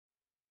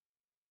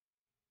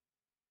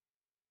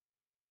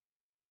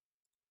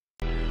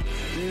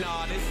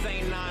Nah, this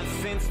ain't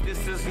nonsense,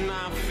 this is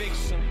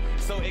nonfiction.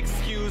 So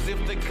excuse if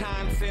the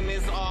content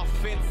is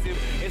offensive,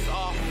 it's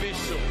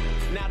official.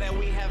 Now that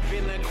we have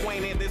been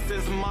acquainted, this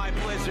is my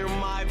pleasure,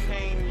 my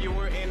pain,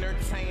 your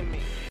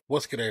entertainment.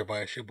 What's good,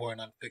 everybody? It's your boy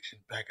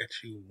Nonpfixion back at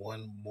you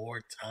one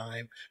more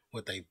time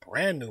with a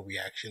brand new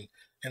reaction.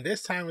 And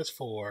this time is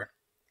for,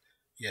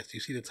 yes, you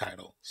see the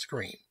title,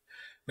 Scream.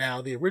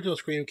 Now, the original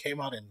Scream came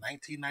out in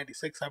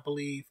 1996, I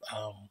believe.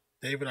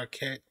 David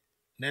Arquette,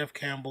 Neve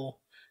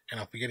Campbell, and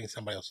I'm forgetting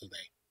somebody else's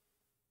name.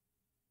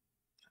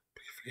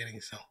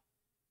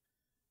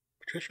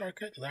 Patricia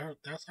Arquette?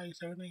 That's how you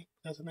say her name?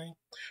 That's her name?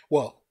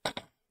 Well,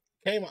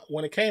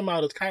 when it came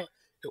out, it's kind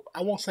of,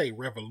 I won't say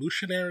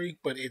revolutionary,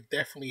 but it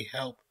definitely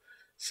helped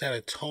set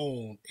a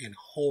tone in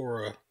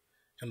horror,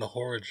 in the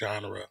horror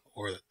genre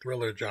or the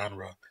thriller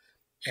genre,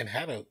 and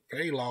had a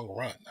very long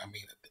run. I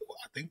mean,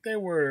 I think there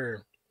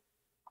were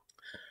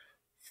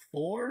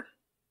 4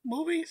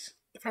 movies,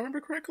 if I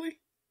remember correctly.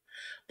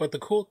 But the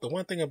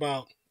one thing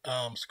about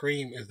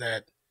Scream is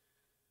that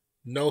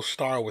no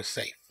star was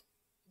safe.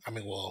 I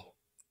mean, well,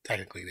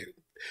 technically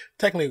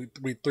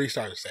 3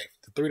 stars are safe.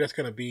 The 3 that's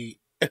going to be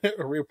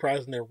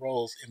reprising their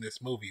roles in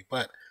this movie.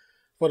 But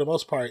for the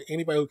most part,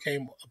 anybody who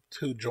came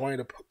to join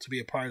to be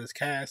a part of this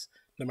cast,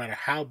 no matter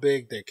how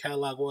big their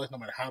catalog was, no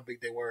matter how big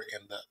they were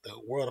in the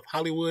world of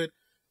Hollywood,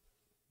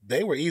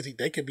 they were easy.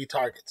 They could be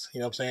targets.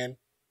 You know what I'm saying?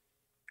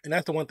 And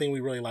that's the one thing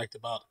we really liked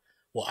about,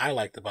 well, I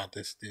liked about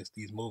these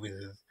movies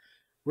is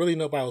really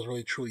nobody was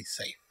really truly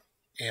safe.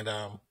 And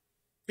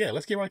yeah,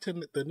 let's get right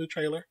to the new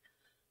trailer.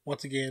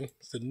 Once again,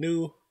 it's the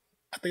new,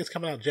 I think it's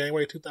coming out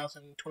January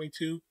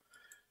 2022.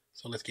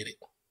 So let's get it.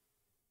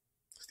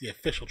 It's the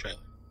official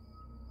trailer.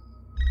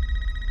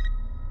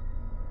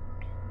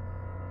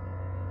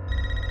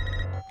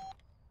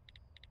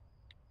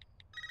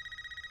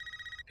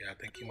 Yeah, I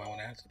think you might want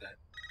to answer that.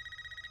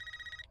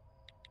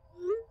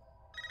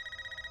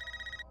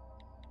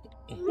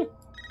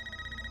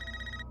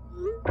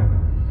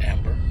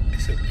 Amber.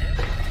 This is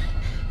Amber.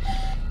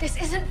 This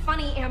isn't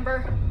funny,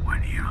 Amber.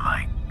 Would you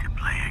like to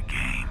play a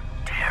game,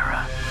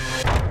 Tara?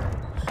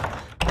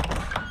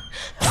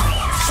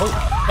 Oh.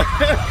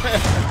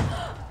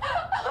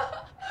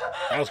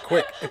 That was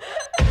quick.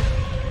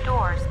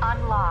 Doors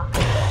unlocked.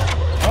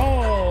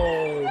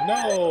 Oh,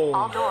 no.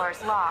 All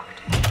doors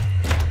locked.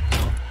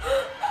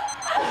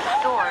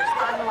 Doors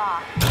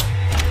unlocked.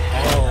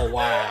 Oh,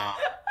 wow.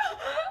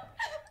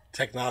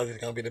 Technology is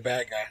going to be the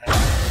bad guy, huh?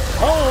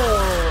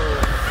 Oh!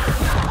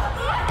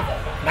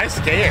 Nice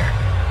scare.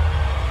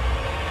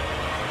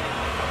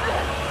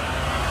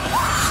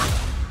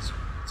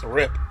 It's a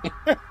rip.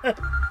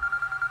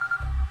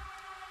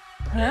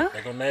 Huh?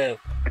 There go Neve.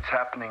 It's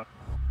happening.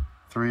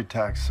 3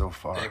 attacks so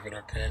far. David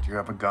Arquette. Do you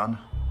have a gun?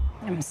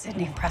 I'm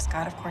Sydney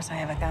Prescott. Of course I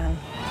have a gun.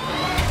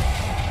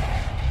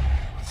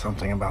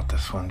 Something about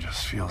this one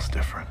just feels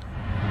different.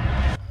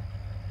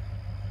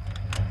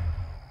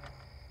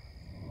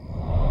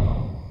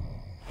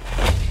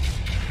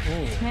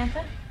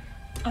 Samantha?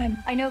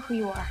 I know who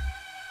you are.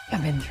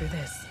 I've been through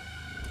this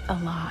a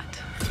lot.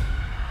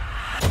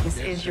 This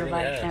is your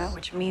really life is. now,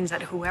 which means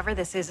that whoever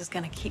this is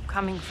going to keep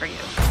coming for you.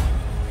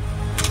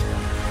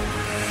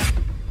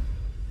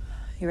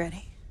 You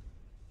ready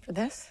for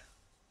this?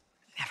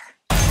 Never.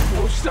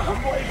 No, stop.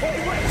 Wait.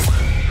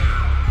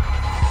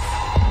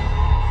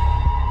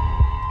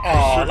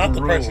 Oh, not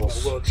the person in the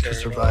Rules wheelchair. to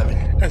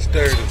surviving. That's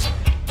dirty.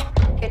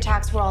 The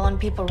attacks were all on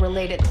people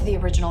related to the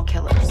original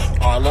killers.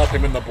 Oh, I love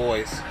him in The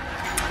Boys.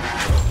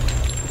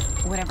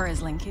 Whatever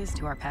his link is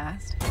to our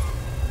past,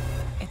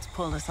 it's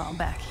pulled us all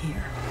back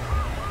here.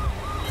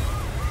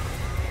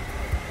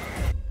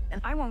 And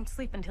I won't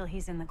sleep until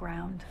he's in the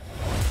ground.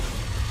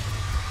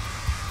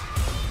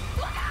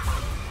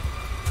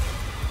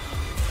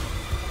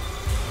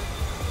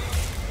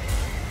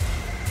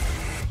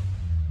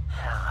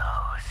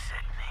 Hello,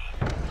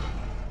 Sydney.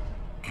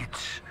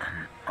 It's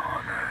an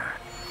honor.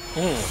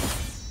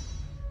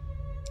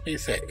 He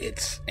said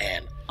it's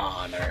an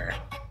honor.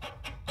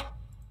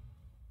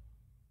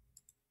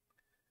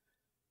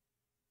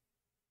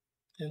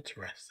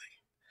 Interesting.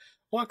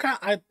 Well,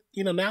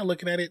 now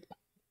looking at it,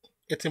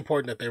 it's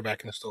important that they're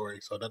back in the story,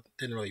 so that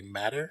didn't really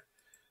matter.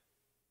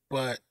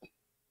 But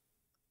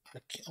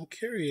I'm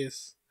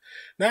curious.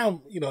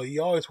 Now,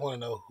 you always want to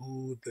know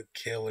who the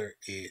killer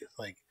is.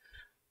 Like,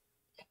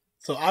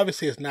 so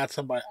obviously it's not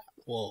somebody,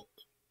 well,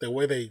 the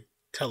way they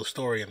tell the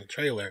story in the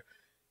trailer,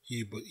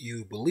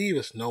 you believe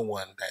it's no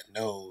one that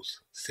knows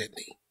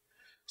Sydney.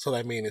 So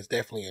that means it's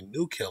definitely a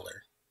new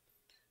killer.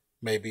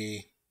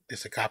 Maybe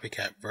it's a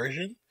copycat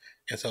version.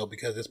 And so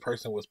because this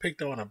person was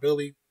picked on or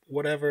bullied,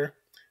 whatever,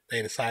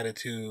 they decided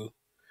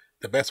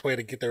the best way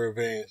to get their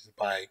revenge is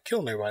by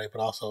killing everybody,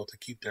 but also to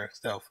keep their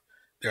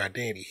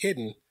identity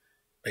hidden,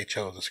 they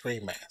chose a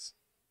Scream mask.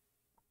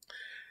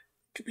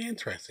 Could be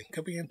interesting.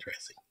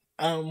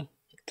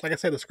 Like I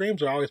said, the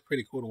Screams are always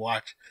pretty cool to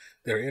watch.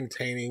 They're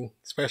entertaining,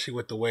 especially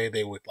with the way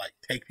they would like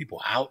take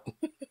people out.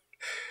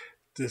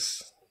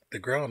 The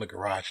girl in the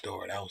garage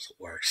door, that was the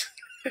worst.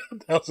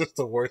 That was just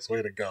the worst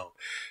way to go.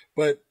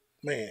 But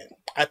Man,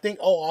 I think.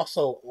 Oh,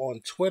 also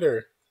on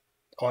Twitter,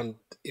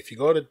 if you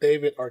go to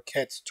David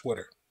Arquette's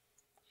Twitter,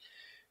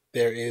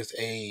 there is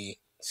a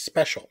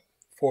special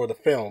for the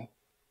film.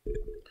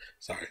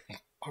 Sorry, my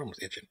arm was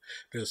itching.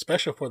 There's a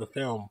special for the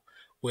film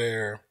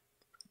where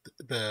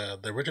the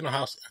original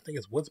house, I think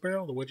it's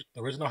Woodsboro,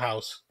 the original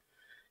house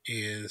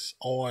is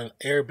on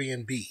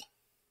Airbnb.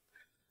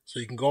 So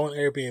you can go on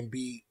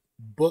Airbnb,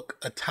 book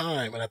a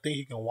time, and I think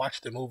you can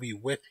watch the movie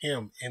with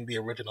him in the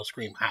original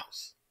Scream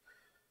house.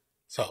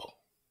 So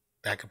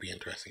that could be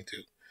interesting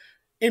too.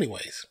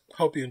 Anyways,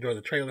 hope you enjoyed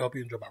the trailer. Hope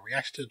you enjoyed my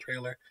reaction to the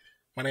trailer.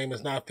 My name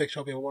is Nonpfixion.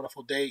 Hope you have a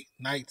wonderful day,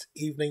 night,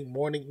 evening,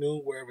 morning,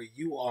 noon, wherever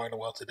you are in the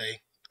world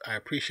today. I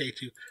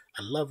appreciate you.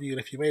 I love you. And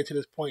if you made it to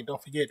this point,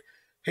 don't forget,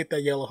 hit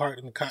that yellow heart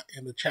in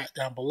the chat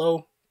down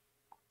below.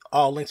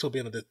 All links will be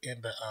in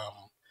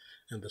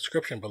the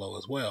description below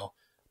as well.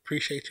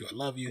 Appreciate you. I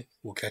love you.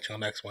 We'll catch you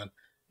on the next one.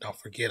 Don't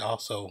forget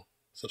also,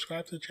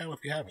 subscribe to the channel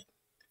if you haven't.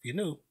 If you're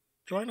new,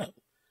 join up.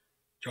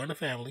 Join the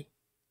family.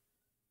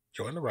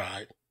 Join the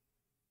ride.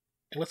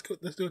 And let's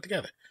do it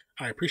together.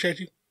 All right, appreciate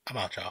you. I'm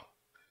out, y'all.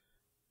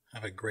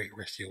 Have a great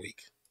rest of your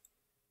week.